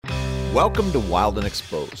Welcome to Wild and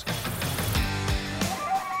Exposed,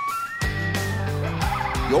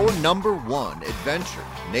 your number one adventure,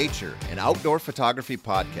 nature, and outdoor photography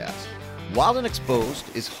podcast. Wild and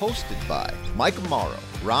Exposed is hosted by Mike Amaro,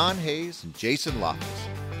 Ron Hayes, and Jason Loftus.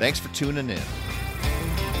 Thanks for tuning in.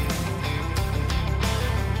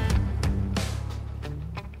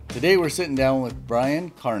 Today we're sitting down with Brian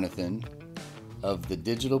Carnathan of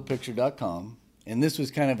thedigitalpicture.com, and this was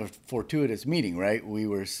kind of a fortuitous meeting, right? We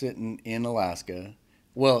were sitting in Alaska.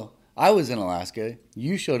 Well, I was in Alaska.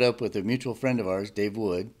 You showed up with a mutual friend of ours, Dave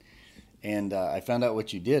Wood, and I found out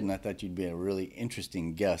what you did, and I thought you'd be a really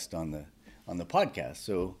interesting guest on the podcast.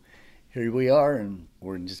 So here we are, and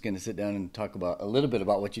we're just going to sit down and talk about a little bit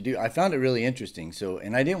about what you do. I found it really interesting.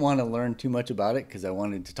 And I didn't want to learn too much about it because I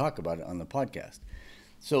wanted to talk about it on the podcast.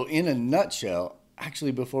 So in a nutshell,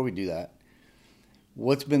 actually, before we do that,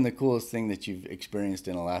 what's been the coolest thing that you've experienced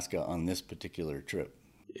in Alaska on this particular trip?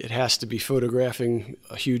 It has to be photographing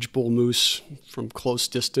a huge bull moose from close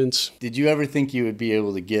distance. Did you ever think you would be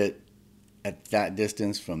able to get at that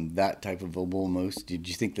distance from that type of a bull moose? Did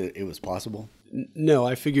you think that it was possible? No,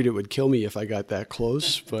 I figured it would kill me if I got that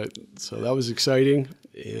close, so that was exciting.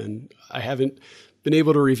 And I haven't been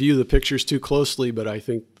able to review the pictures too closely, but I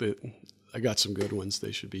think that I got some good ones.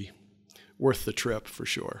 They should be worth the trip for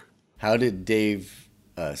sure. How did Dave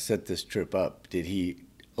set this trip up? Did he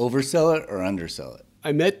oversell it or undersell it?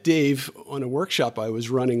 I met Dave on a workshop I was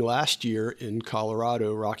running last year in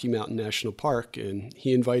Colorado, Rocky Mountain National Park, and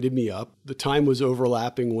he invited me up. The time was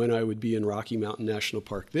overlapping when I would be in Rocky Mountain National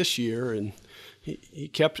Park this year, and he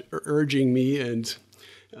kept urging me, and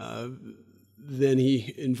then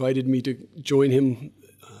he invited me to join him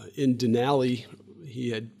in Denali. He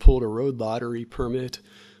had pulled a road lottery permit,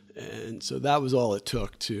 and so that was all it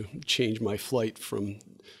took to change my flight from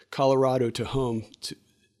Colorado to home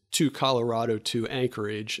to Colorado to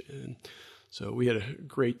Anchorage. And so we had a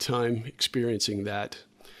great time experiencing that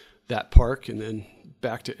park, and then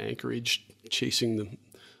back to Anchorage, chasing the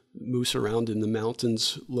moose around in the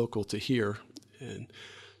mountains local to here. And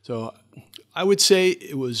so I would say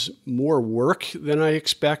it was more work than I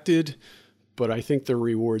expected, but I think the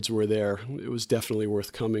rewards were there. It was definitely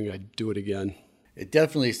worth coming. I'd do it again. It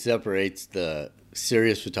definitely separates the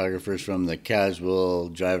serious photographers from the casual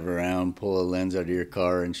drive around, pull a lens out of your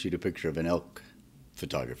car and shoot a picture of an elk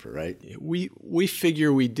photographer, right? We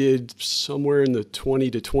figure we did somewhere in the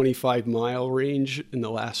 20 to 25 mile range in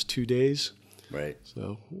the last 2 days. Right.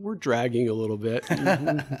 So we're dragging a little bit.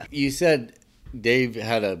 You said Dave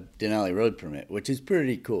had a Denali road permit, which is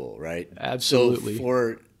pretty cool, right? Absolutely. So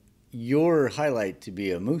for your highlight to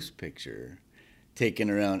be a moose picture taken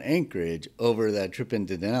around Anchorage over that trip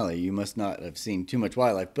into Denali, you must not have seen too much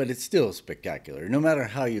wildlife, but it's still spectacular. No matter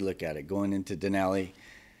how you look at it, going into Denali,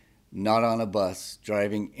 not on a bus,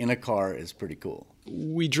 driving in a car is pretty cool.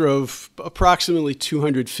 We drove approximately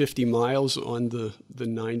 250 miles on the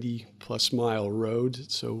 90-plus mile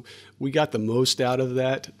road, so we got the most out of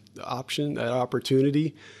that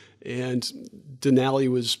opportunity, and Denali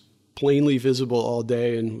was plainly visible all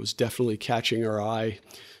day and was definitely catching our eye.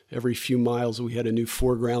 Every few miles we had a new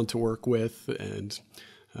foreground to work with, and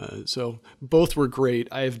so both were great.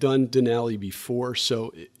 I have done Denali before,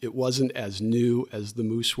 so it wasn't as new as the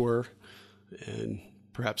moose were, and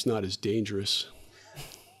perhaps not as dangerous.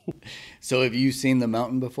 So have you seen the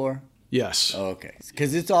mountain before? Yes. Oh, okay.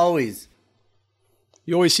 Because it's always...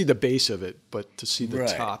 You always see the base of it, but to see the right.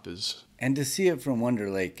 top is... And to see it from Wonder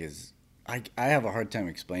Lake is... I have a hard time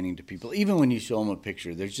explaining to people, even when you show them a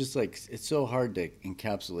picture, there's just like, it's so hard to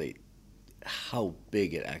encapsulate how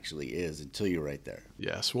big it actually is until you're right there.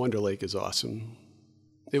 Yes, Wonder Lake is awesome.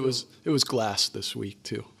 It was glass this week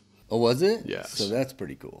too. Oh, was it? Yes. So that's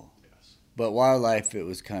pretty cool. Yes. But wildlife, it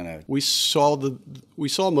was kind of... We saw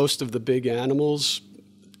most of the big animals.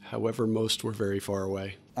 However, most were very far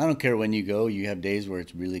away. I don't care when you go. You have days where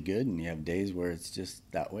it's really good, and you have days where it's just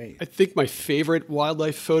that way. I think my favorite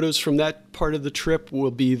wildlife photos from that part of the trip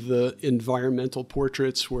will be the environmental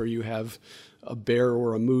portraits where you have a bear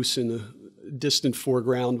or a moose in the distant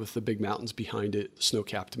foreground with the big mountains behind it, the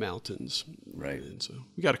snow-capped mountains. Right. And so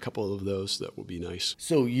we got a couple of those that will be nice.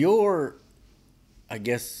 So I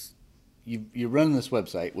guess you run this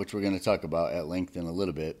website, which we're going to talk about at length in a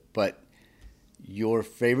little bit, but your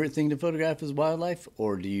favorite thing to photograph is wildlife,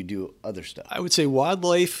 or do you do other stuff? I would say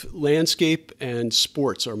wildlife, landscape, and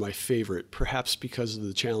sports are my favorite, perhaps because of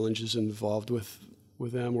the challenges involved with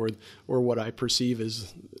them, or what I perceive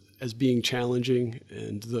as being challenging,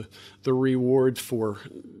 and the reward for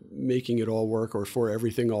making it all work, or for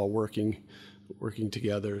everything all working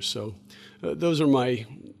together. So those are my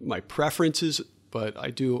preferences, but I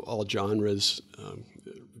do all genres.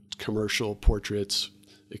 commercial portraits,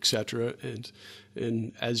 etc.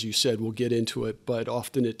 And as you said, we'll get into it, but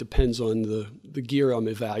often it depends on the gear I'm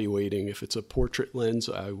evaluating. If it's a portrait lens,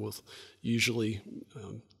 I will usually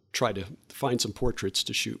try to find some portraits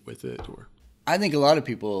to shoot with it. Or I think a lot of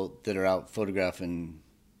people that are out photographing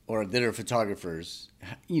or that are photographers,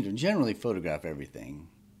 generally photograph everything.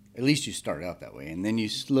 At least you start out that way, and then you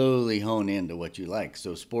slowly hone into what you like.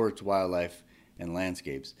 So sports, wildlife, and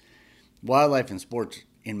landscapes. Wildlife and sports,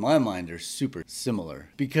 in my mind, are super similar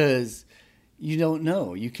because you don't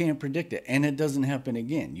know. You can't predict it, and it doesn't happen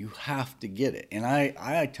again. You have to get it. And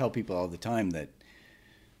I tell people all the time that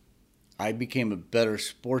I became a better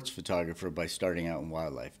sports photographer by starting out in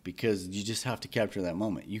wildlife because you just have to capture that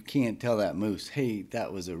moment. You can't tell that moose, hey,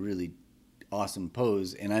 that was a really awesome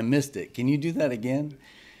pose, and I missed it. Can you do that again?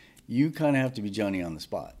 You kind of have to be Johnny on the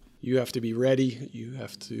spot. You have to be ready. You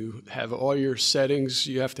have to have all your settings.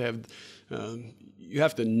 You have to have, you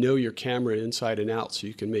have to know your camera inside and out so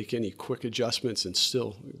you can make any quick adjustments and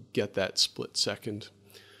still get that split second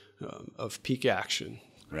of peak action.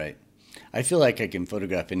 Right. I feel like I can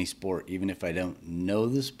photograph any sport, even if I don't know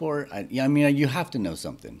the sport. You have to know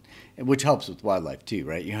something, which helps with wildlife too,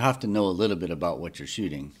 right? You have to know a little bit about what you're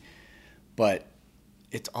shooting, but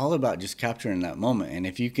it's all about just capturing that moment. And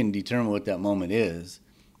if you can determine what that moment is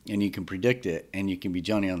and you can predict it and you can be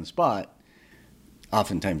Johnny on the spot,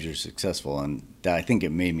 oftentimes you're successful. And I think it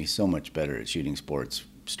made me so much better at shooting sports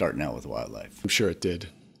starting out with wildlife. I'm sure it did.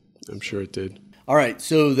 All right.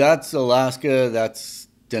 So that's Alaska. That's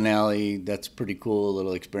Denali. That's pretty cool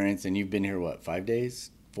little experience. And you've been here, 5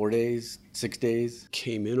 days, 4 days, 6 days?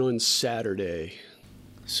 Came in on Saturday.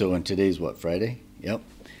 So, and today's Friday? Yep.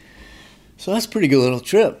 So that's a pretty good little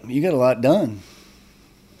trip. You got a lot done.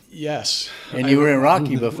 Yes. And you were in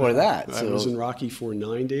Rocky before that. I was in Rocky for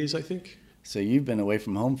 9 days, I think. So you've been away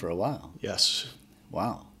from home for a while. Yes.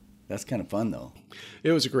 Wow. That's kind of fun, though.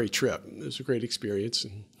 It was a great trip. It was a great experience.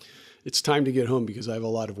 And it's time to get home because I have a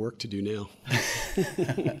lot of work to do now.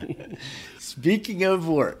 Speaking of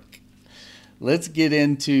work, let's get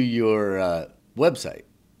into your website.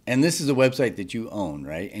 And this is a website that you own,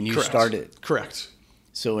 right? And you started. Correct.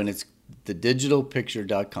 So, and it's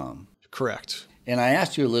thedigitalpicture.com. Correct. And I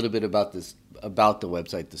asked you a little bit about the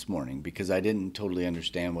website this morning because I didn't totally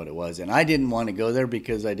understand what it was. And I didn't want to go there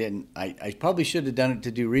because I probably should have done it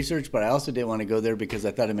to do research, but I also didn't want to go there because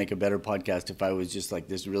I thought it'd make a better podcast if I was just like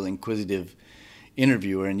this real inquisitive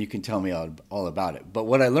interviewer and you can tell me all about it. But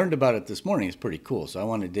what I learned about it this morning is pretty cool. So I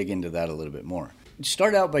want to dig into that a little bit more.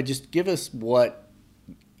 Start out by just give us what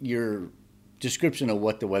your description of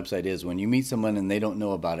what the website is. When you meet someone and they don't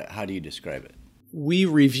know about it, how do you describe it? We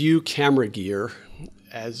review camera gear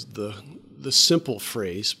as the simple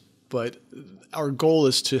phrase, but our goal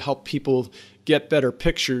is to help people get better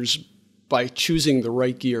pictures by choosing the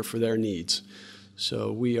right gear for their needs.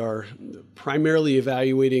 So we are primarily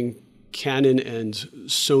evaluating Canon and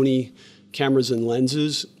Sony cameras and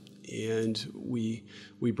lenses, and we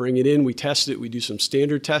bring it in, we test it, we do some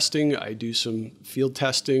standard testing, I do some field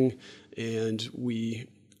testing, and we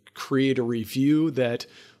create a review that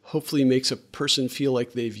hopefully makes a person feel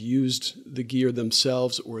like they've used the gear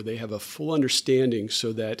themselves or they have a full understanding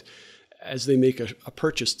so that as they make a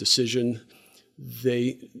purchase decision,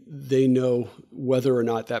 they know whether or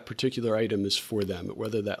not that particular item is for them,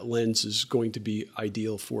 whether that lens is going to be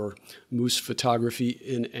ideal for moose photography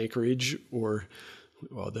in Anchorage or,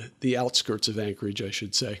 well, the outskirts of Anchorage, I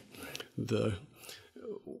should say,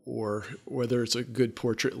 or whether it's a good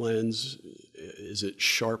portrait lens, is it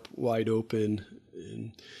sharp, wide open,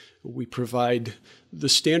 and we provide the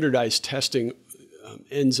standardized testing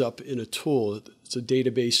ends up in a tool. It's a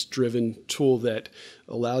database-driven tool that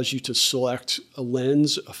allows you to select a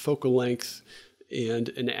lens, a focal length, and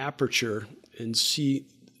an aperture and see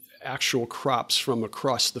actual crops from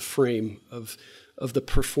across the frame of the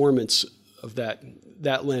performance of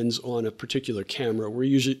that lens on a particular camera. We're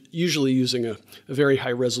usually using a very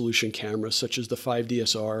high-resolution camera, such as the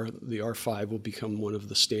 5DSR. The R5 will become one of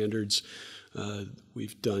the standards.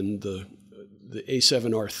 We've done the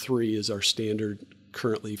A7R3 is our standard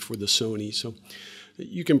currently for the Sony. So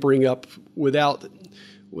you can bring up without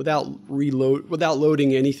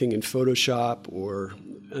loading anything in Photoshop or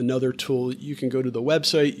another tool. You can go to the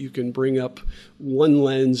website, you can bring up one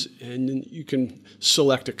lens, and you can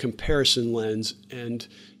select a comparison lens. And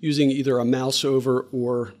using either a mouse over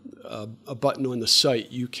or a button on the site,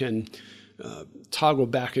 you can toggle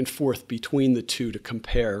back and forth between the two to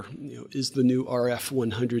compare. Is the new RF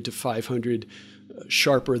 100 to 500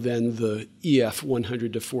 sharper than the EF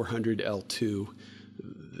 100 to 400 L2?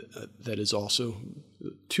 That is also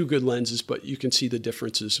two good lenses, but you can see the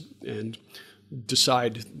differences and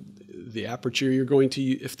decide the aperture you're going to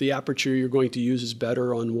if the aperture you're going to use is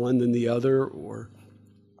better on one than the other, or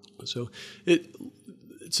so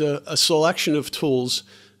it's a selection of tools,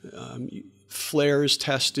 flares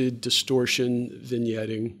tested, distortion,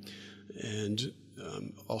 vignetting, and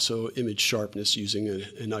also image sharpness using an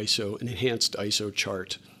enhanced ISO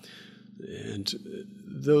chart. And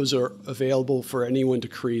those are available for anyone to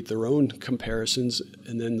create their own comparisons,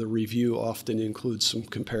 and then the review often includes some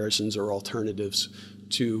comparisons or alternatives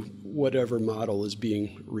to whatever model is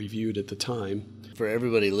being reviewed at the time. For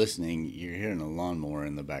everybody listening, you're hearing a lawnmower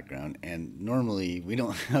in the background, and normally we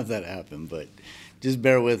don't have that happen, but just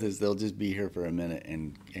bear with us. They'll just be here for a minute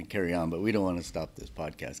and carry on, but we don't want to stop this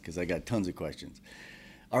podcast because I got tons of questions.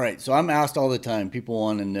 All right, so I'm asked all the time, people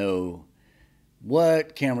want to know,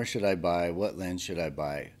 what camera should I buy? What lens should I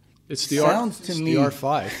buy? It's the the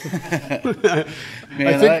R5.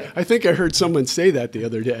 Man, I think I heard someone say that the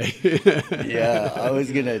other day. Yeah,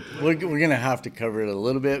 we're gonna have to cover it a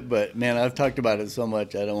little bit, but man, I've talked about it so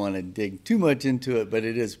much I don't want to dig too much into it, but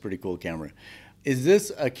it is a pretty cool camera. Is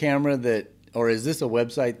this a camera is this a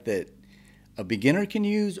website that a beginner can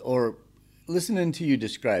use? Or listening to you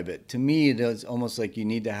describe it, to me it's almost like you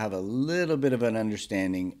need to have a little bit of an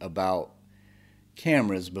understanding about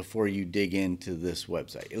cameras before you dig into this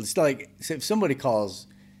website. It's like if somebody calls,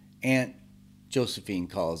 Aunt Josephine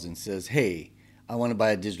calls and says, hey, I want to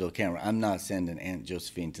buy a digital camera, I'm not sending Aunt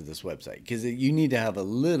Josephine to this website, because you need to have a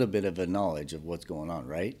little bit of a knowledge of what's going on,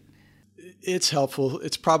 right? It's helpful.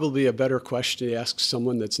 It's probably a better question to ask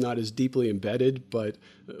someone that's not as deeply embedded, but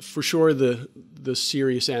for sure the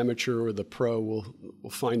serious amateur or the pro will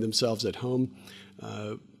find themselves at home.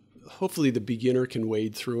 Hopefully the beginner can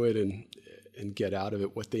wade through it and get out of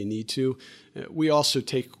it what they need to. We also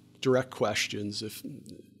take direct questions.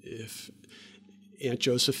 If Aunt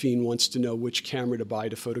Josephine wants to know which camera to buy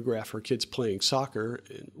to photograph her kids playing soccer,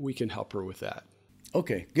 we can help her with that.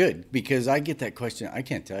 Okay, good, because I get that question. I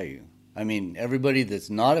can't tell you. I mean, everybody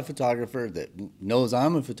that's not a photographer that knows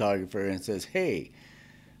I'm a photographer and says, hey,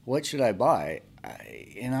 what should I buy?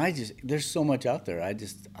 There's so much out there. I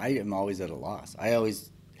am always at a loss.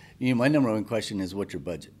 My number one question is, what's your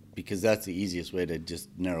budget? Because that's the easiest way to just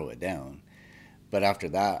narrow it down. But after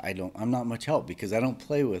that, I'm not much help, because I don't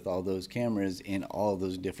play with all those cameras in all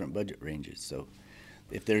those different budget ranges. So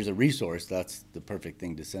if there's a resource, that's the perfect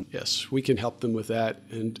thing to send. Yes, we can help them with that.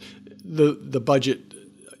 And the budget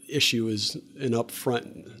issue is an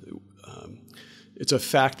upfront. It's a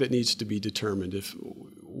fact that needs to be determined.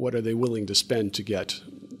 What are they willing to spend to get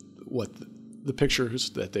what the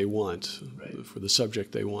pictures that they want, right, for the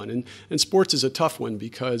subject they want. And sports is a tough one,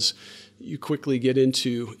 because you quickly get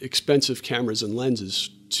into expensive cameras and lenses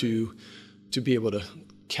to be able to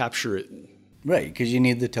capture it. Right, because you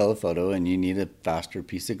need the telephoto and you need a faster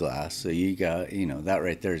piece of glass. So you got, that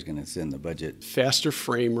right there is going to send the budget. Faster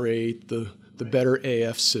frame rate, the better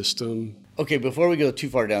AF system. Okay, before we go too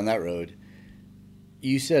far down that road,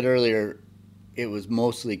 you said earlier it was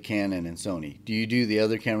mostly Canon and Sony. Do you do the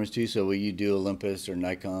other cameras too? So will you do Olympus or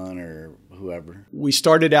Nikon or whoever? We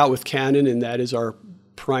started out with Canon, and that is our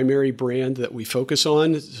primary brand that we focus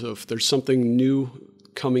on. So if there's something new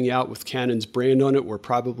coming out with Canon's brand on it, we're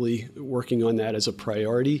probably working on that as a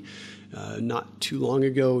priority. Not too long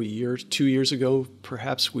ago, 2 years ago,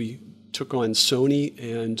 perhaps, we took on Sony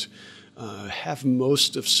and have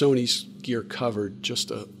most of Sony's gear covered,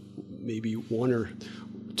 just maybe one or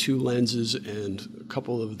two lenses and a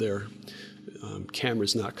couple of their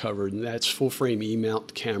cameras not covered, and that's full-frame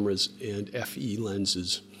E-mount cameras and FE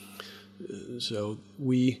lenses. So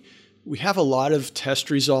we have a lot of test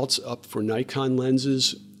results up for Nikon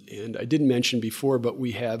lenses, and I didn't mention before, but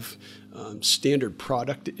we have standard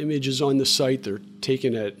product images on the site. They're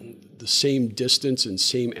taken at the same distance and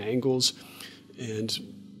same angles,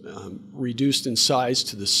 and reduced in size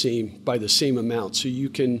to by the same amount. So you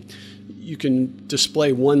can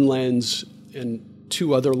display one lens and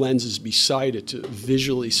two other lenses beside it to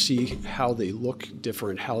visually see how they look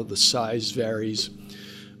different, how the size varies.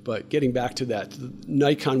 But getting back to that, the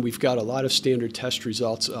Nikon, we've got a lot of standard test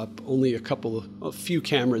results up. Only a few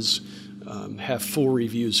cameras have full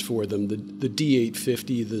reviews for them. The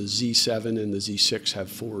D850, the Z7, and the Z6 have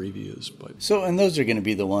full reviews. And those are going to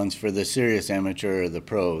be the ones for the serious amateur or the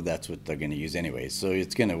pro. That's what they're going to use anyway. So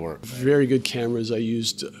it's going to work. Very good cameras. I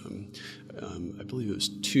used, I believe it was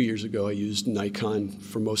 2 years ago, I used Nikon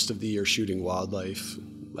for most of the year shooting wildlife.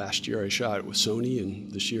 Last year I shot it with Sony,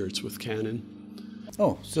 and this year it's with Canon.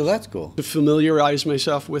 Oh, so that's cool. To familiarize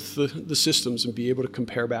myself with the systems and be able to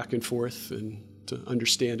compare back and forth and to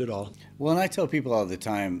understand it all. Well, and I tell people all the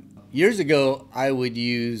time, years ago I would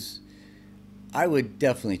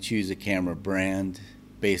definitely choose a camera brand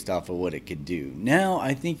based off of what it could do. Now,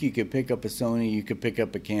 I think you could pick up a Sony, you could pick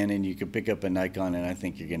up a Canon, you could pick up a Nikon, and I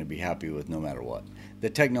think you're going to be happy with no matter what. The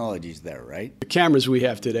technology's there, right? The cameras we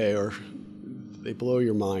have today they blow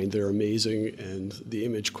your mind. They're amazing, and the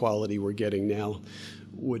image quality we're getting now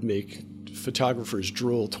would make photographers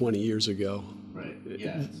drool 20 years ago. Right,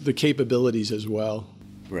 yeah. The capabilities as well.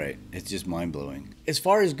 Right, it's just mind-blowing. As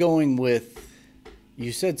far as going with,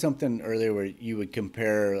 you said something earlier where you would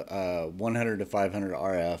compare 100 to 500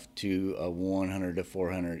 RF to a 100 to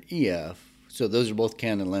 400 EF. So those are both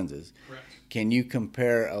Canon lenses. Correct. Can you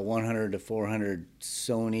compare a 100 to 400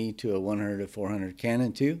 Sony to a 100 to 400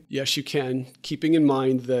 Canon too? Yes, you can, keeping in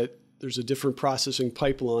mind that there's a different processing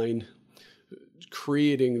pipeline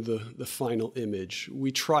creating the final image.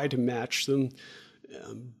 We try to match them,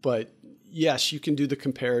 but yes, you can do the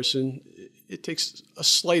comparison. It takes a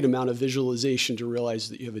slight amount of visualization to realize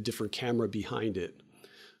that you have a different camera behind it,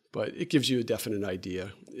 but it gives you a definite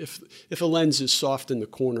idea. If a lens is soft in the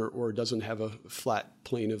corner or doesn't have a flat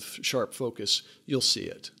plane of sharp focus, you'll see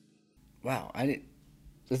it. Wow,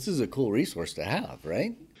 this is a cool resource to have,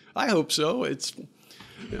 right? I hope so.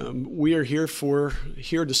 We are here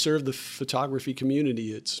to serve the photography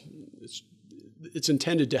community. It's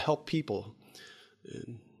intended to help people,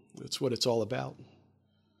 and that's what it's all about.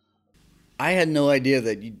 I had no idea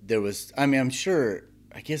that there was, I'm sure,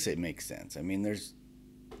 I guess it makes sense. I mean,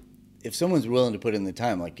 if someone's willing to put in the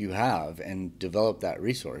time like you have and develop that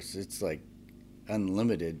resource, it's like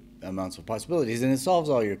unlimited amounts of possibilities, and it solves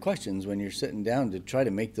all your questions when you're sitting down to try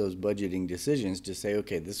to make those budgeting decisions to say,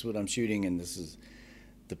 okay, this is what I'm shooting and this is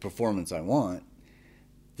the performance I want.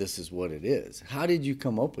 This is what it is. How did you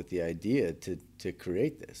come up with the idea to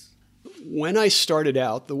create this? When I started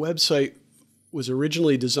out, the website was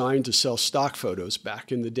originally designed to sell stock photos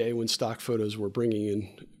back in the day when stock photos were bringing in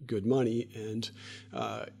good money. And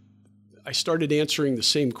I started answering the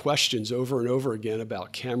same questions over and over again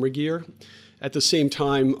about camera gear. At the same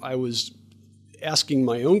time, I was asking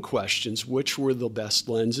my own questions: which were the best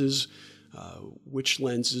lenses, which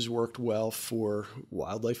lenses worked well for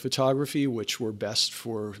wildlife photography, which were best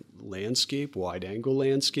for landscape, wide-angle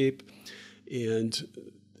landscape. And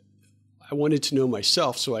I wanted to know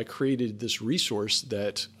myself, so I created this resource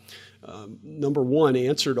that, number one,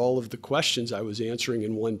 answered all of the questions I was answering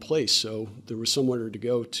in one place. So there was somewhere to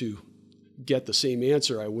go to get the same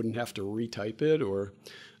answer. I wouldn't have to retype it, or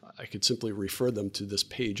I could simply refer them to this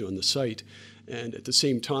page on the site. And at the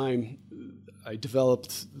same time, I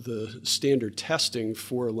developed the standard testing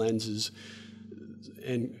for lenses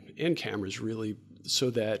and cameras, really, so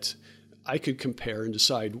that I could compare and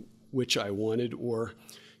decide which I wanted, or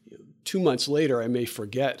 2 months later, I may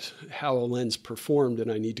forget how a lens performed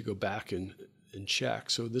and I need to go back and check.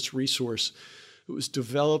 So this resource, it was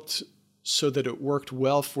developed so that it worked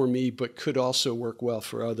well for me, but could also work well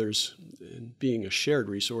for others. And being a shared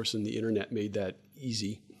resource, and the internet made that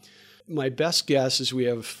easy. My best guess is we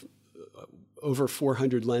have over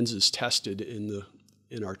 400 lenses tested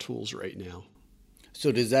in our tools right now.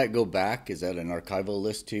 So does that go back? Is that an archival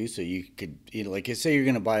list too? So you could, like, say you're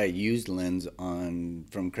going to buy a used lens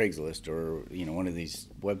from Craigslist or one of these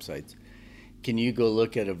websites. Can you go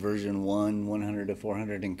look at a version 1, 100 to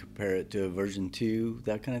 400, and compare it to a version 2,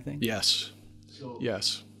 that kind of thing? Yes.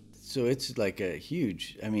 Yes. So it's like a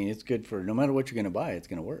huge, it's good for no matter what you're going to buy, it's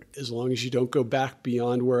going to work. As long as you don't go back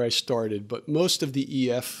beyond where I started. But most of the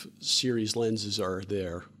EF series lenses are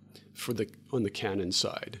there on the Canon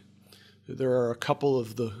side. There are a couple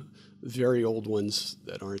of the very old ones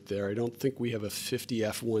that aren't there. I don't think we have a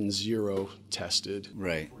 50F10 tested.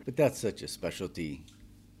 Right. But that's such a specialty.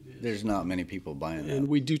 There's not many people buying that. And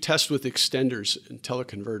we do test with extenders and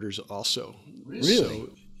teleconverters also. Really? So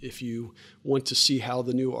if you want to see how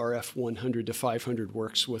the new RF 100 to 500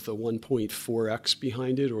 works with a 1.4x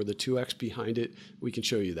behind it or the 2x behind it, we can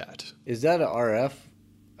show you that. Is that a RF?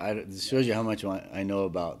 This shows you how much I know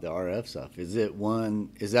about the RF stuff. Is that a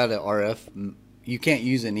RF? You can't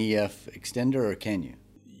use an EF extender, or can you?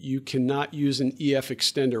 You cannot use an EF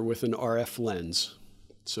extender with an RF lens.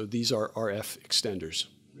 So these are RF extenders.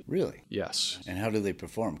 Really? Yes. And how do they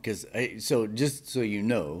perform? Because just so you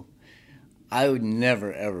know, I would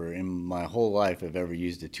never ever in my whole life have ever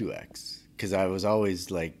used a 2X, because I was always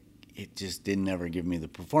like, it just didn't ever give me the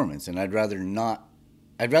performance, and I'd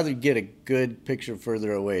rather get a good picture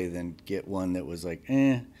further away than get one that was like,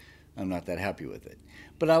 I'm not that happy with it.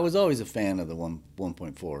 But I was always a fan of the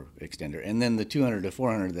 1.4 extender. And then the 200 to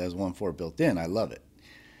 400 that has 1.4 built in, I love it.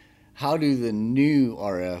 How do the new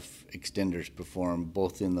RF extenders perform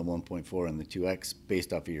both in the 1.4 and the 2X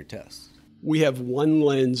based off of your tests? We have one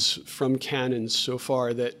lens from Canon so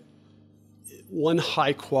far that one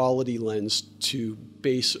high quality lens to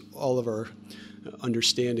base all of our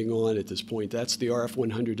understanding on at this point. That's the RF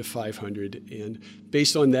 100 to 500. And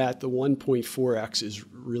based on that, the 1.4x is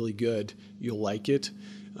really good. You'll like it.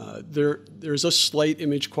 There's a slight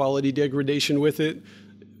image quality degradation with it.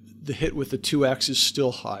 The hit with the 2x is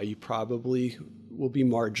still high. You probably will be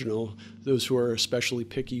marginal. Those who are especially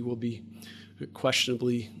picky will be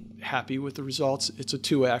questionably happy with the results. It's a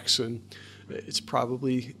 2x, and it's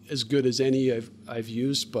probably as good as any I've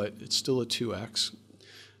used, but it's still a 2x.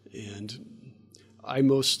 And I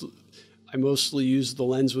mostly use the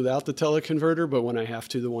lens without the teleconverter, but when I have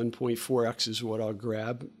to, the 1.4x is what I'll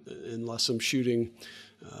grab, unless I'm shooting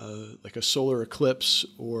like a solar eclipse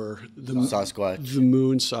or the moon,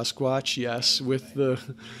 Sasquatch, yes, with the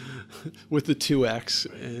 2x.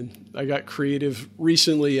 And I got creative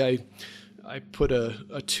recently. I put a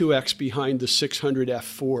 2x behind the 600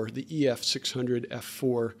 f4, the EF 600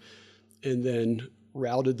 f4, and then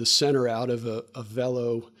routed the center out of a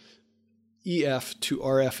Velo EF to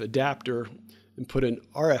RF adapter and put an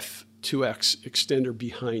RF 2x extender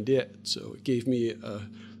behind it. So it gave me a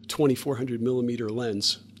 2400 millimeter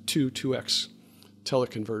lens, two 2x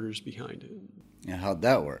teleconverters behind it. And how'd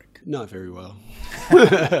that work? Not very well.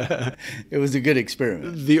 It was a good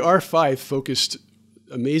experiment. The R5 focused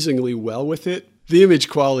amazingly well with it. The image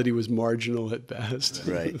quality was marginal at best.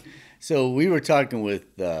 Right. So we were talking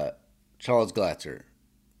with Charles Glatzer.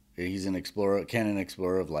 He's an explorer, Canon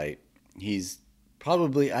Explorer of Light. He's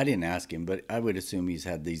probably, I didn't ask him, but I would assume he's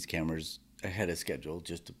had these cameras ahead of schedule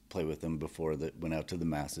just to play with them before that went out to the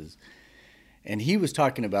masses. And he was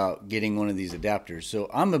talking about getting one of these adapters. So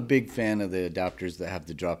I'm a big fan of the adapters that have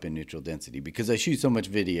the drop-in neutral density because I shoot so much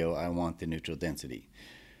video, I want the neutral density.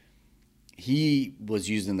 He was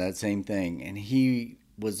using that same thing, and he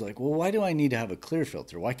was like, well, why do I need to have a clear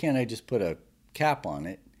filter? Why can't I just put a cap on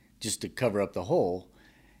it just to cover up the hole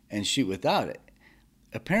and shoot without it?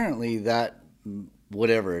 Apparently that,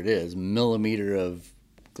 whatever it is, millimeter of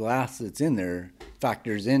glass that's in there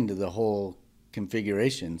factors into the whole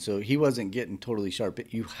configuration. So he wasn't getting totally sharp.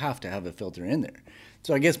 You have to have a filter in there.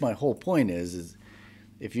 So I guess my whole point is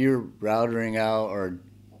if you're routering out or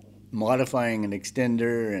modifying an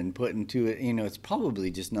extender and putting to it, it's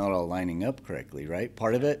probably just not all lining up correctly, right?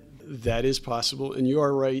 Part of it? That is possible. And you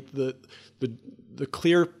are right. The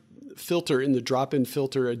clear filter in the drop-in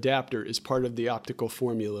filter adapter is part of the optical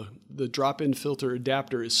formula. The drop-in filter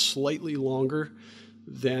adapter is slightly longer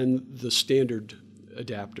than the standard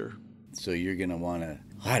adapter. So you're going to want to,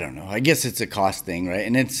 I don't know, I guess it's a cost thing, right?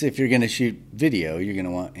 And it's if you're going to shoot video, you're going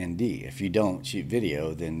to want ND. If you don't shoot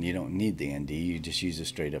video, then you don't need the ND. You just use a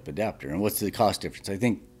straight-up adapter. And what's the cost difference? I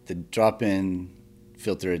think the drop-in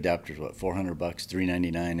filter adapter is $400,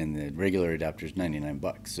 $399, and the regular adapter is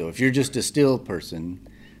 $99. So if you're just a still person,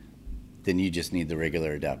 then you just need the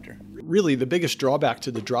regular adapter. Really, the biggest drawback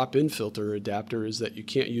to the drop-in filter adapter is that you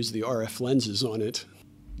can't use the RF lenses on it.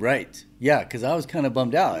 Right. Yeah, because I was kind of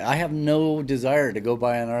bummed out. I have no desire to go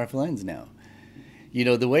buy an RF lens now.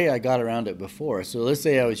 The way I got around it before, so let's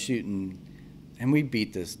say I was shooting, and we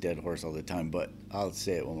beat this dead horse all the time, but I'll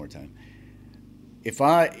say it one more time.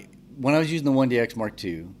 When I was using the 1DX Mark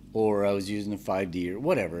II, or I was using a 5D or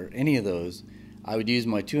whatever, any of those, I would use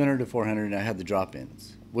my 200 to 400 and I had the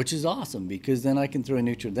drop-ins, which is awesome because then I can throw a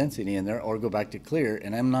neutral density in there or go back to clear,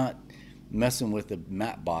 and I'm not messing with the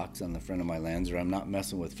matte box on the front of my lens, or I'm not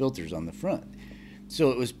messing with filters on the front. So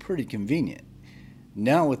it was pretty convenient.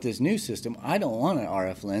 Now with this new system, I don't want an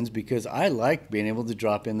RF lens because I like being able to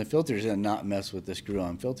drop in the filters and not mess with the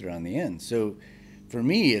screw-on filter on the end. So for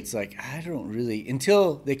me, it's like, I don't really,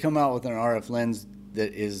 until they come out with an RF lens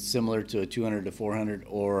that is similar to a 200 to 400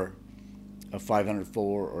 or a 500-4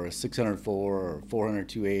 or a 600-4 or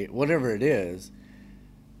 400-2.8, whatever it is,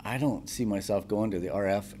 I don't see myself going to the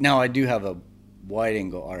RF. Now, I do have a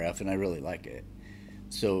wide-angle RF, and I really like it.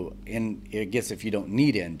 So, and I guess if you don't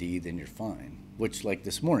need ND, then you're fine. Which, like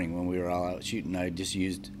this morning when we were all out shooting, I just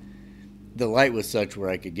used, the light was such where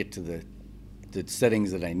I could get to the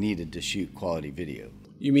settings that I needed to shoot quality video.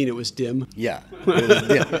 You mean it was dim? Yeah, it was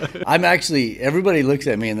dim. I'm actually, everybody looks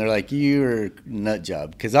at me and they're like, you're a nut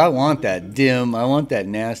job. Because I want that dim, I want that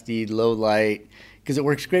nasty, low light, because it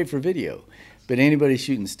works great for video. But anybody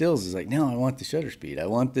shooting stills is like, no, I want the shutter speed. I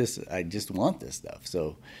want this. I just want this stuff.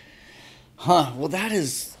 So, well, that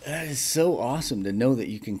is so awesome to know that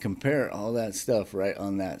you can compare all that stuff right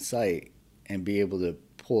on that site and be able to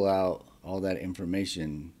pull out all that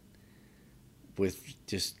information with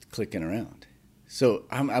just clicking around. So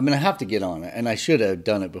I'm going to have to get on it, and I should have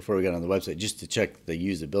done it before we got on the website just to check the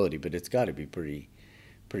usability. But it's got to be pretty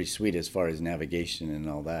sweet as far as navigation and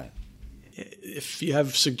all that. If you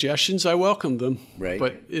have suggestions, I welcome them. Right.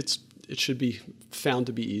 But it should be found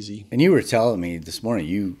to be easy. And you were telling me this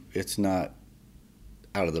morning, it's not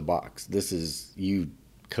out of the box. You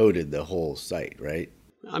coded the whole site, right?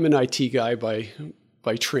 I'm an IT guy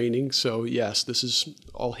by training, so yes, this is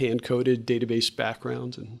all hand-coded database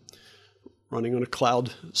background and running on a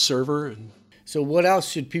cloud server. And so what else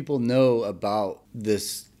should people know about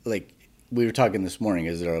this? Like we were talking this morning,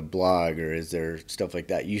 is there a blog or is there stuff like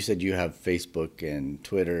that? You said you have Facebook and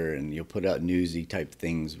Twitter and you'll put out newsy type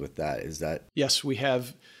things with that. Is that? Yes, we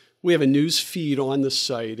have a news feed on the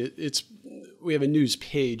site. We have a news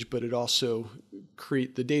page, but it also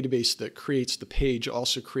the database that creates the page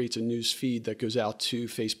also creates a news feed that goes out to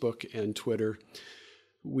Facebook and Twitter.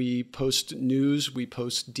 We post news, we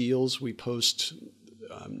post deals, we post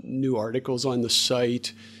new articles on the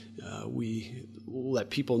site. We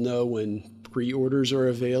let people know when pre-orders are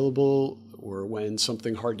available or when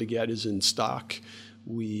something hard to get is in stock.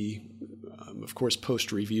 We, of course,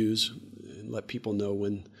 post reviews and let people know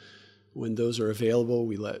when those are available.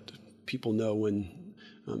 We let people know when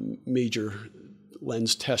major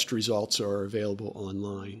lens test results are available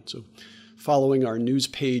online. So following our news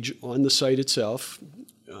page on the site itself,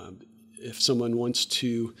 if someone wants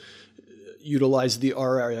to utilize the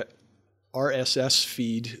RSS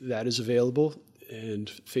feed, that is available, and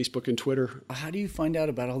Facebook and Twitter. How do you find out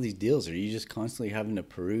about all these deals? Are you just constantly having to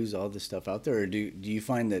peruse all this stuff out there, or do you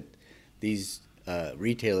find that these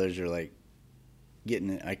retailers are like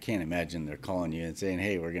I can't imagine they're calling you and saying,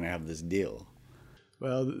 hey, we're going to have this deal?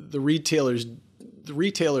 Well, the retailers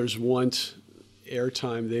want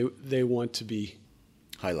airtime. They want to be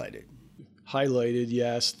highlighted.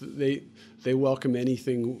 Yes. They welcome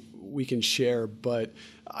anything we can share, but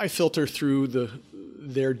I filter through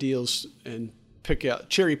their deals and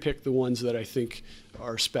cherry pick the ones that I think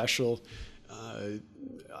are special.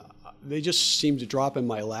 They just seem to drop in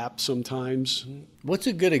my lap sometimes. What's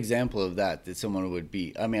a good example of that someone would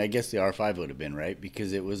be? I mean, I guess the R5 would have been, right?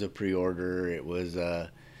 Because it was a pre-order. It was,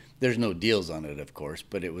 there's no deals on it, of course,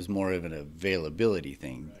 but it was more of an availability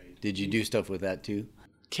thing. Right. Did you do stuff with that too?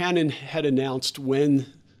 Canon had announced when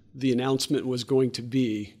the announcement was going to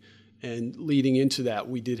be, and leading into that,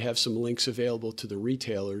 we did have some links available to the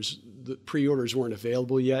retailers. The pre-orders weren't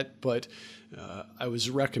available yet, but I was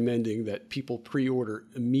recommending that people pre-order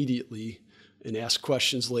immediately and ask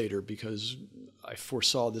questions later because I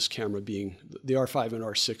foresaw this camera being, the R5 and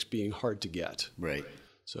R6 being hard to get. Right.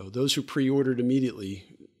 So those who pre-ordered immediately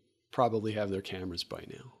probably have their cameras by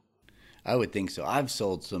now. I would think so. I've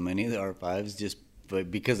sold so many of the R5s just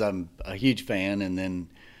because I'm a huge fan, and then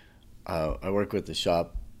I work with a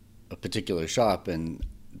particular shop, and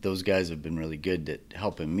those guys have been really good at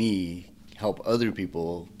helping me help other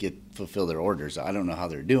people fulfill their orders. I don't know how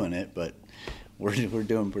they're doing it, but we're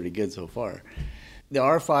doing pretty good so far. The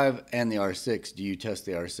R5 and the R6, do you test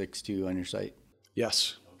the R6 too on your site?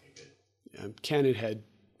 Yes. Okay, good. Canon had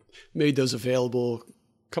made those available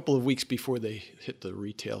a couple of weeks before they hit the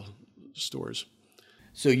retail stores.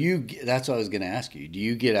 So that's what I was going to ask you. Do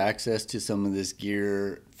you get access to some of this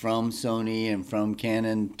gear from Sony and from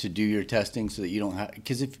Canon to do your testing so that you don't have,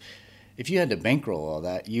 because if you had to bankroll all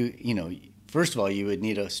that, you know, first of all, you would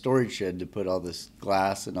need a storage shed to put all this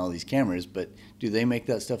glass and all these cameras, but do they make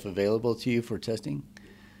that stuff available to you for testing?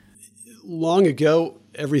 Long ago,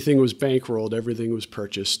 everything was bankrolled, everything was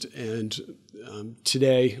purchased, and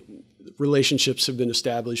today relationships have been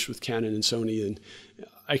established with Canon and Sony, and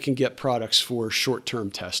I can get products for short-term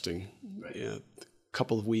testing, right. A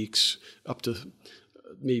couple of weeks, up to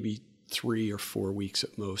maybe 3 or 4 weeks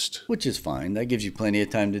at most. Which is fine. That gives you plenty of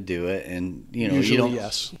time to do it, and usually,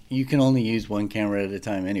 yes. You can only use one camera at a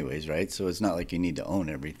time, anyways, right? So it's not like you need to own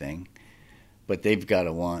everything, but they've got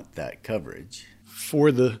to want that coverage.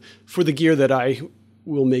 For the gear that I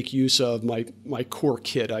will make use of, my core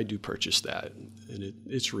kit, I do purchase that, and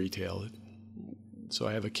it's retail. So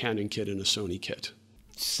I have a Canon kit and a Sony kit.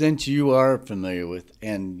 Since you are familiar with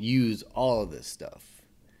and use all of this stuff,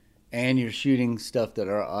 and you're shooting stuff that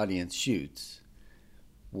our audience shoots,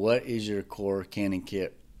 what is your core Canon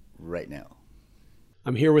kit right now?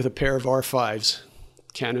 I'm here with a pair of R5s,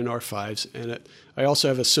 Canon R5s, and I also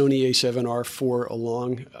have a Sony A7R4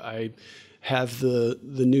 along. I have the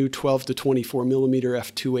new 12 to 24 millimeter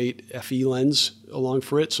f2.8 FE lens along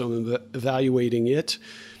for it, so I'm evaluating it.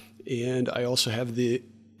 And I also have the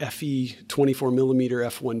FE 24 millimeter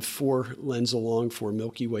f1.4 lens along for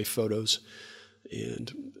Milky Way photos.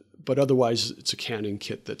 But otherwise, it's a Canon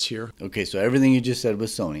kit that's here. Okay, so everything you just said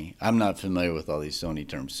was Sony. I'm not familiar with all these Sony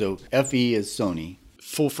terms. So FE is Sony.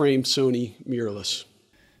 Full frame Sony mirrorless.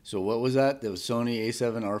 So what was that? That was Sony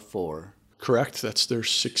A7R4. Correct. That's their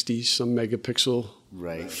 60-some megapixel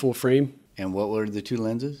Right. full frame. And what were the two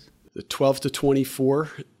lenses? The 12 to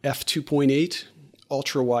 24 f2.8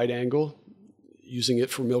 ultra wide angle, using it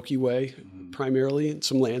for Milky Way primarily and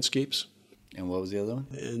some landscapes. And what was the other one?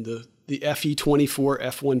 And the FE24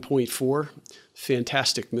 f1.4,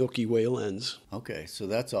 fantastic Milky Way lens. Okay, so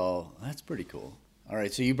that's pretty cool. All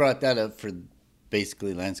right, so you brought that up for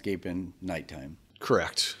basically landscape and nighttime.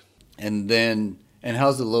 Correct. And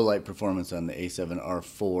how's the low light performance on the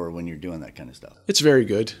A7R4 when you're doing that kind of stuff? It's very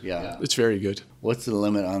good. Yeah. It's very good. What's the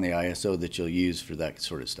limit on the ISO that you'll use for that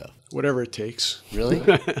sort of stuff? Whatever it takes. Really?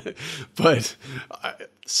 But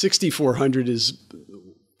 6400 is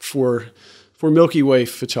for Milky Way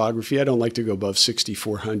photography. I don't like to go above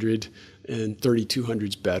 6400, and 3200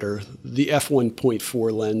 is better. The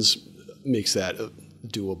f1.4 lens makes that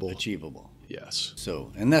doable. Achievable. Yes.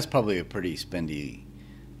 So, and that's probably a pretty spendy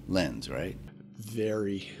lens, right?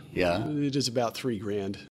 Very. Yeah. It is about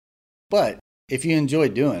 $3,000. But if you enjoy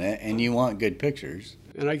doing it and you want good pictures,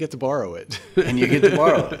 And I get to borrow it. and you get to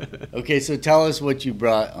borrow it. Okay, so tell us what you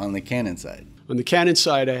brought on the Canon side. On the Canon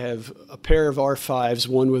side, I have a pair of R5s,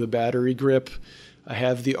 one with a battery grip. I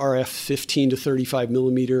have the RF 15 to 35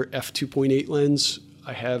 millimeter f2.8 lens.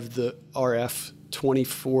 I have the RF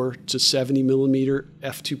 24 to 70 millimeter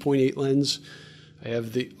f2.8 lens. I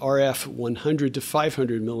have the RF 100 to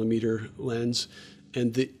 500 millimeter lens,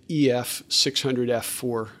 and the EF 600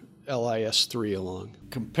 f4 LIS3 along.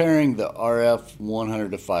 Comparing the RF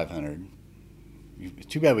 100 to 500,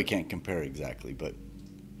 too bad we can't compare exactly, but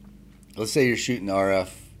let's say you're shooting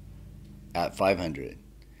RF at 500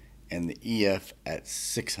 and the EF at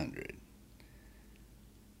 600.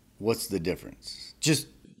 What's the difference?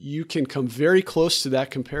 You can come very close to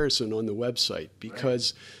that comparison on the website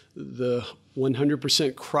because the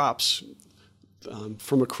 100% crops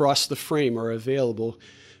from across the frame are available.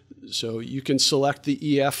 So you can select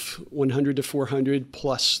the EF 100 to 400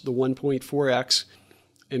 plus the 1.4x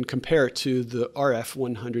and compare it to the RF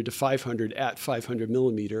 100 to 500 at 500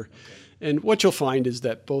 millimeter. Okay. And what you'll find is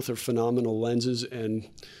that both are phenomenal lenses and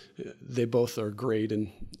they both are great.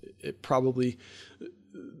 And it probably,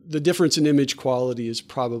 the difference in image quality is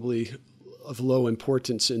probably of low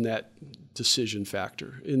importance in that decision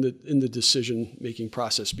factor, in the decision-making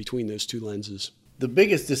process between those two lenses. The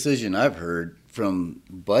biggest decision I've heard from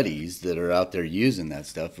buddies that are out there using that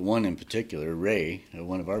stuff, one in particular, Ray,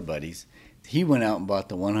 one of our buddies, he went out and bought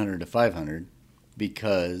the 100 to 500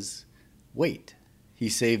 because weight. He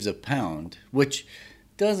saves a pound, which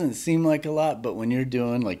doesn't seem like a lot, but when you're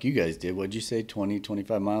doing, like you guys did, what'd you say, 20,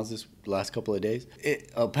 25 miles this last couple of days?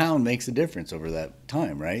 A pound makes a difference over that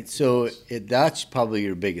time, right? So that's probably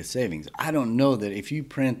your biggest savings. I don't know that if you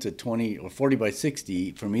print a 20 or 40 by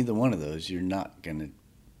 60 from either one of those,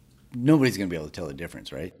 nobody's going to be able to tell the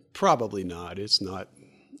difference, right? Probably not. It's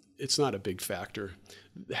not a big factor.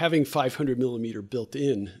 Having 500 millimeter built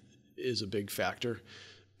in is a big factor.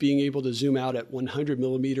 Being able to zoom out at 100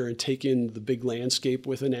 millimeter and take in the big landscape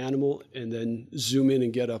with an animal and then zoom in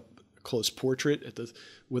and get a close portrait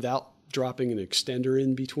without dropping an extender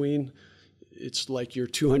in between, it's like your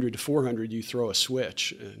 200 to 400, you throw a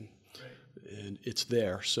switch and it's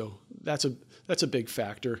there. So that's a big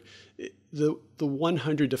factor. The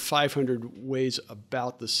 100 to 500 weighs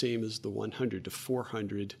about the same as the 100 to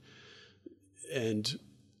 400, and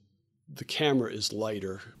the camera is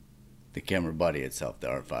lighter. The camera body itself, the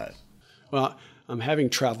R5. Well, I'm having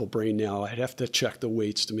travel brain now. I'd have to check the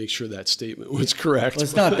weights to make sure that statement was correct. Well,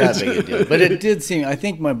 it's not that big a deal. But it did seem, I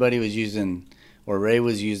think my buddy was using, or Ray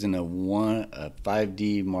was using a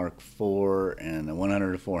 5D Mark IV and a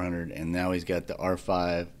 100 to 400, and now he's got the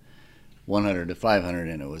R5 100 to 500,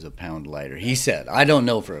 and it was a pound lighter. He said, I don't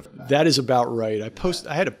know for a fact. That is about right. I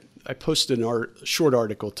posted a short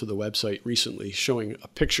article to the website recently showing a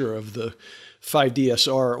picture of the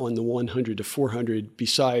 5DSR on the 100 to 400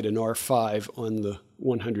 beside an R5 on the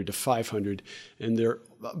 100 to 500, and they're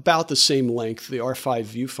about the same length. The R5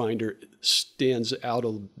 viewfinder stands out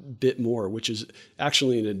a bit more, which is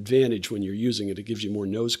actually an advantage when you're using it. It gives you more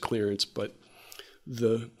nose clearance, but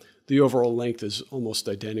the overall length is almost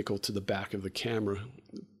identical to the back of the camera.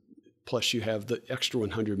 Plus you have the extra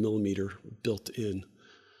 100 millimeter built in.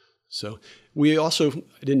 So we also,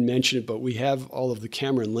 I didn't mention it, but we have all of the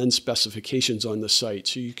camera and lens specifications on the site.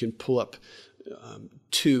 So you can pull up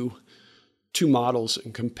two models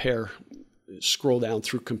and scroll down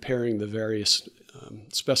through comparing the various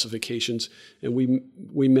specifications. And we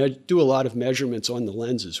do a lot of measurements on the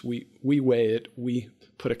lenses. We weigh it, we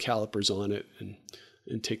put a calipers on it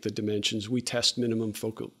and take the dimensions. We test minimum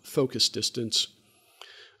focus distance.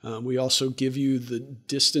 We also give you the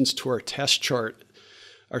distance to our test chart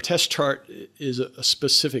our test chart is a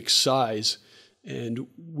specific size, and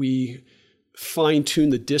we fine-tune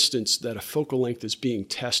the distance that a focal length is being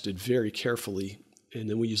tested very carefully, and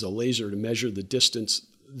then we use a laser to measure the distance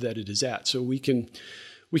that it is at. So we can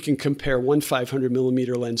compare one 500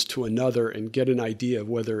 millimeter lens to another and get an idea of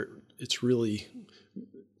whether it's really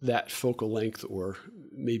that focal length, or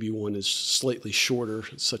maybe one is slightly shorter,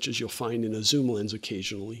 such as you'll find in a zoom lens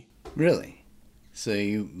occasionally. Really? So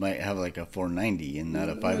you might have like a 490 and not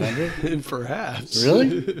a 500? Perhaps.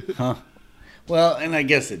 Really? Huh. Well, and I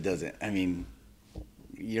guess it doesn't. I mean,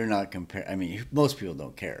 you're not comparing. I mean, most people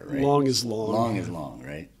don't care, right? Long is long. Long is long,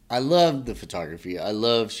 right? I love the photography. I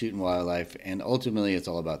love shooting wildlife, and ultimately it's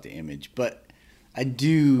all about the image. But I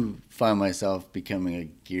do find myself becoming a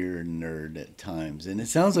gear nerd at times. And it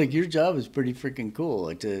sounds like your job is pretty freaking cool.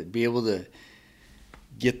 Like to be able to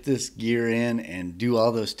get this gear in and do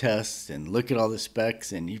all those tests and look at all the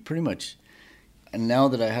specs. And you pretty much, and now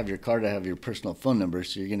that I have your card, I have your personal phone number.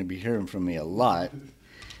 So you're going to be hearing from me a lot.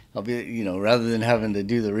 I'll be, you know, rather than having to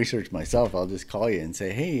do the research myself, I'll just call you and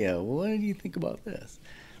say, hey, what do you think about this?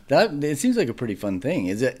 That, it seems like a pretty fun thing.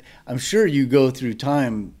 Is it? I'm sure you go through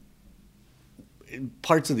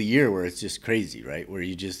parts of the year where it's just crazy, right? Where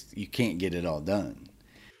you can't get it all done.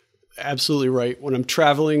 Absolutely right. When I'm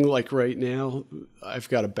traveling, like right now, I've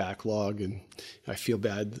got a backlog and I feel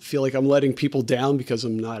bad. I feel like I'm letting people down because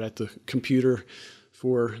I'm not at the computer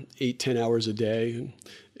for 8-10 hours a day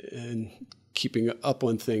and keeping up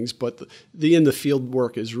on things. But the in the field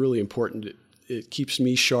work is really important. It keeps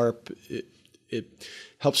me sharp. It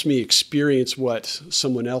helps me experience what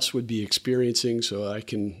someone else would be experiencing, so I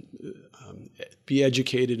can be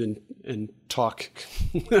educated and talk.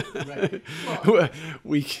 Right.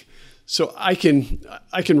 So I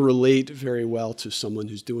can relate very well to someone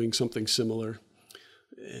who's doing something similar,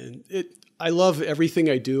 and I love everything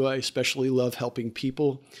I do. I especially love helping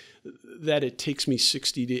people. That it takes me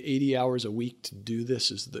 60 to 80 hours a week to do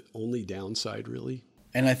this is the only downside, really.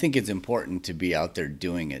 And I think it's important to be out there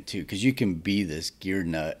doing it too, because you can be this gear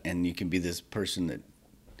nut and you can be this person that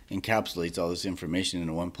encapsulates all this information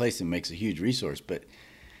into one place and makes a huge resource. But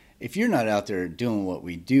if you're not out there doing what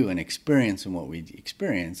we do and experiencing what we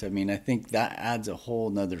experience, I mean, I think that adds a whole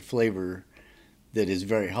nother flavor that is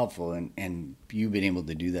very helpful. And you being able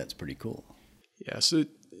to do that's pretty cool. Yeah. So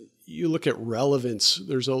you look at relevance.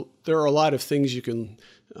 There are a lot of things you can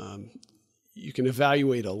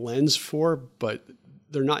evaluate a lens for, but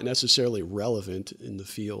they're not necessarily relevant in the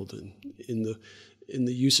field and in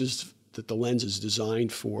the uses that the lens is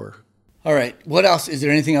designed for. All right. What else? Is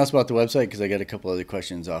there anything else about the website? Because I got a couple other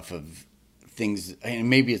questions off of things, and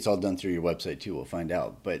maybe it's all done through your website too. We'll find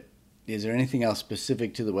out. But is there anything else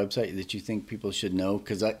specific to the website that you think people should know?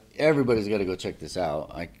 Because everybody's got to go check this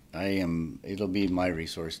out. It'll be my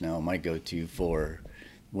resource now, my go-to for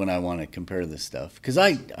when I want to compare this stuff. Because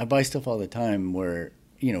I buy stuff all the time where,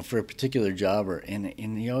 you know, for a particular job,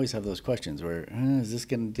 and you always have those questions where, is this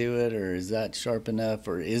going to do it, or is that sharp enough,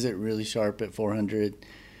 or is it really sharp at 400,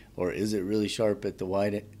 or is it really sharp at the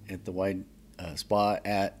wide spot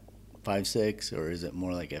at 5.6, or is it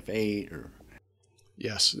more like f8? Or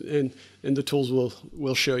yes, and the tools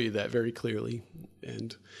will show you that very clearly.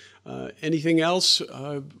 And anything else,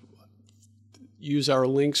 use our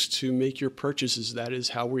links to make your purchases. That is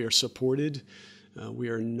how we are supported. We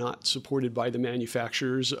are not supported by the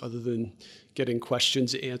manufacturers other than getting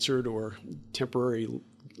questions answered or temporary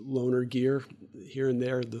loaner gear here and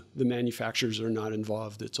there. The manufacturers are not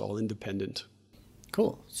involved. It's all independent.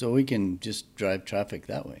 Cool. So we can just drive traffic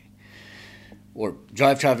that way. Or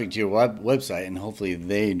drive traffic to your website, and hopefully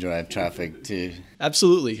they drive traffic to...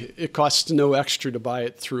 Absolutely. It costs no extra to buy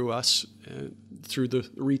it through us, through the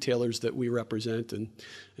retailers that we represent, and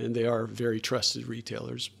they are very trusted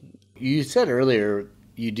retailers. You said earlier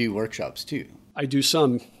you do workshops too. I do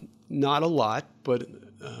some, not a lot, but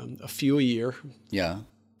a few a year. Yeah.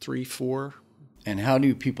 3, 4. And how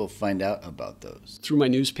do people find out about those? Through my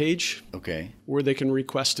news page. Okay. Where they can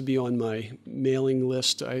request to be on my mailing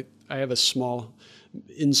list. I have a small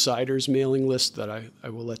insiders mailing list that I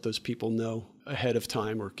will let those people know ahead of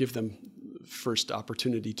time or give them first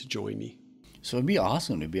opportunity to join me. So it'd be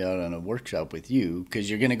awesome to be out on a workshop with you, because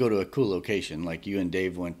you're going to go to a cool location. Like you and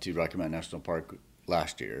Dave went to Rocky Mountain National Park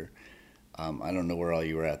last year. I don't know where all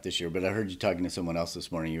you were at this year, but I heard you talking to someone else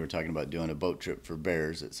this morning. You were talking about doing a boat trip for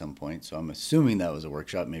bears at some point. So I'm assuming that was a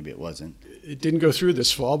workshop. Maybe it wasn't. It didn't go through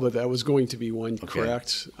this fall, but that was going to be one, okay.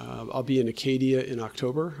 Correct. I'll be in Acadia in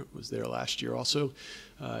October. I was there last year also.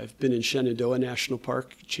 I've been in Shenandoah National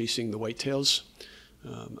Park chasing the whitetails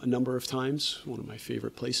a number of times, one of my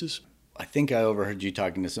favorite places. I think I overheard you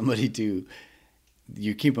talking to somebody too.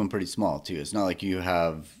 you keep them pretty small too. It's not like you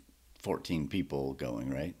have 14 people going,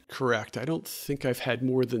 right? Correct. I don't think I've had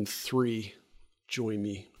more than 3 join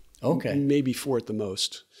me. Okay. Maybe 4 at the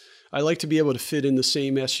most. I like to be able to fit in the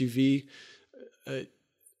same SUV.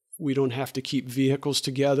 We don't have to keep vehicles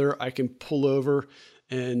together. I can pull over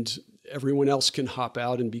and everyone else can hop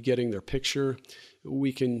out and be getting their picture.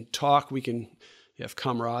 We can talk, we can have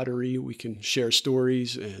camaraderie, we can share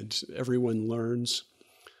stories, and everyone learns.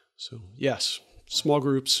 So yes, small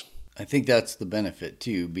groups. I think that's the benefit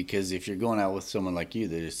too, because if you're going out with someone like you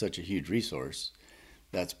that is such a huge resource,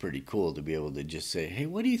 that's pretty cool to be able to just say, hey,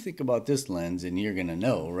 what do you think about this lens? And you're going to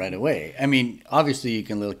know right away. I mean, obviously you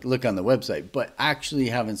can look on the website, but actually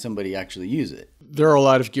having somebody actually use it. There are a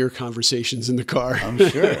lot of gear conversations in the car. I'm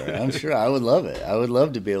sure. I would love it. I would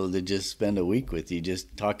love to be able to just spend a week with you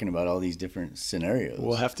just talking about all these different scenarios.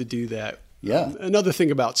 We'll have to do that. Yeah. Another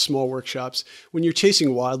thing about small workshops, when you're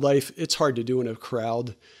chasing wildlife, it's hard to do in a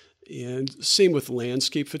crowd. And same with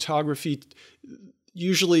landscape photography.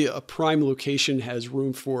 Usually a prime location has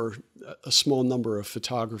room for a small number of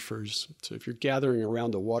photographers. So if you're gathering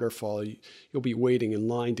around a waterfall, you'll be waiting in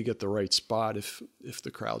line to get the right spot if the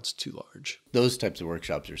crowd's too large. Those types of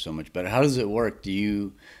workshops are so much better. How does it work? Do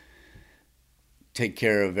you take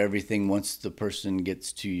care of everything once the person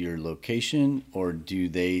gets to your location, or do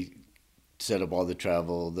they set up all the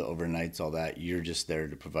travel, the overnights, all that? You're just there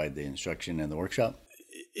to provide the instruction and the workshop?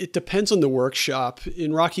 It depends on the workshop.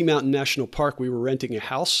 In Rocky Mountain National Park, we were renting a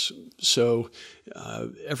house. So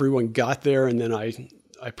everyone got there, and then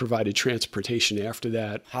I provided transportation after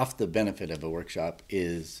that. Half the benefit of a workshop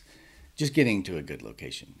is just getting to a good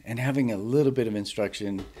location and having a little bit of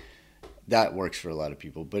instruction. That works for a lot of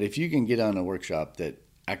people. But if you can get on a workshop that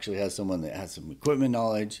actually has someone that has some equipment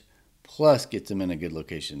knowledge, plus gets them in a good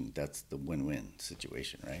location, that's the win-win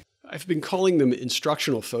situation, right? I've been calling them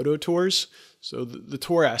instructional photo tours. So the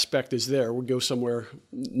tour aspect is there. We'll go somewhere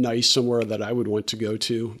nice, somewhere that I would want to go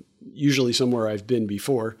to, usually somewhere I've been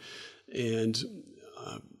before. And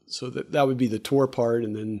so that would be the tour part.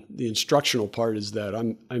 And then the instructional part is that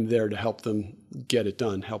I'm there to help them get it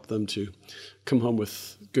done, help them to come home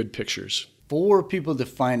with good pictures. For people to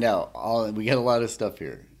find out, we got a lot of stuff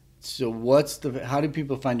here. So how do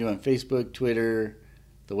people find you on Facebook, Twitter,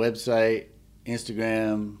 the website,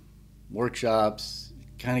 Instagram, workshops?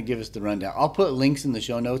 Kind of give us the rundown. I'll put links in the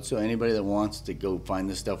show notes, so anybody that wants to go find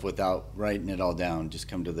this stuff without writing it all down, just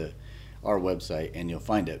come to our website and you'll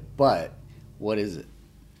find it. But what is it?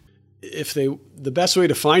 The best way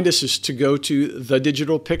to find us is to go to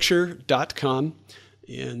thedigitalpicture.com,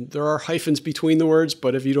 and there are hyphens between the words,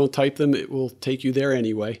 but if you don't type them, it will take you there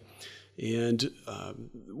anyway. And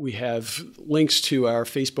we have links to our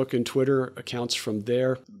Facebook and Twitter accounts from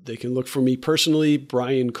there. They can look for me personally,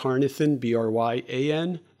 Brian Carnathan,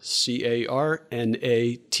 BryanCarnathan.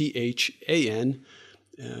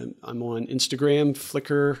 I'm on Instagram,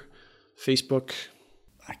 Flickr, Facebook.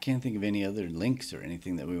 I can't think of any other links or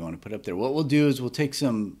anything that we want to put up there. What we'll do is we'll take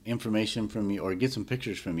some information from you or get some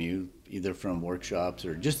pictures from you, either from workshops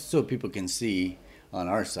or just so people can see on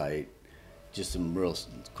our site, just some real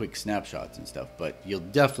quick snapshots and stuff. But you'll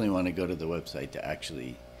definitely want to go to the website to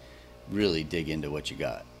actually really dig into what you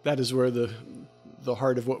got. That is where the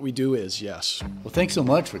heart of what we do is, yes. Well, thanks so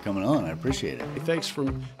much for coming on. I appreciate it. Thanks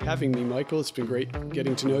for having me, Michael. It's been great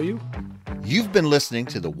getting to know you. You've been listening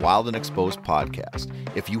to the Wild and Exposed podcast.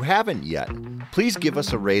 If you haven't yet, please give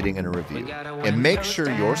us a rating and a review. And make sure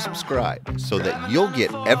you're subscribed so that you'll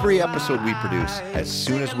get every episode we produce as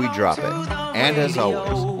soon as we drop it. And as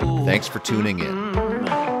always, thanks for tuning in.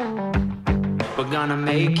 We're gonna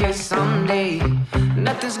make it someday.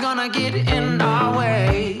 Nothing's gonna get in our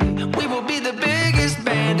way. We will be the biggest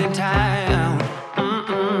band in time.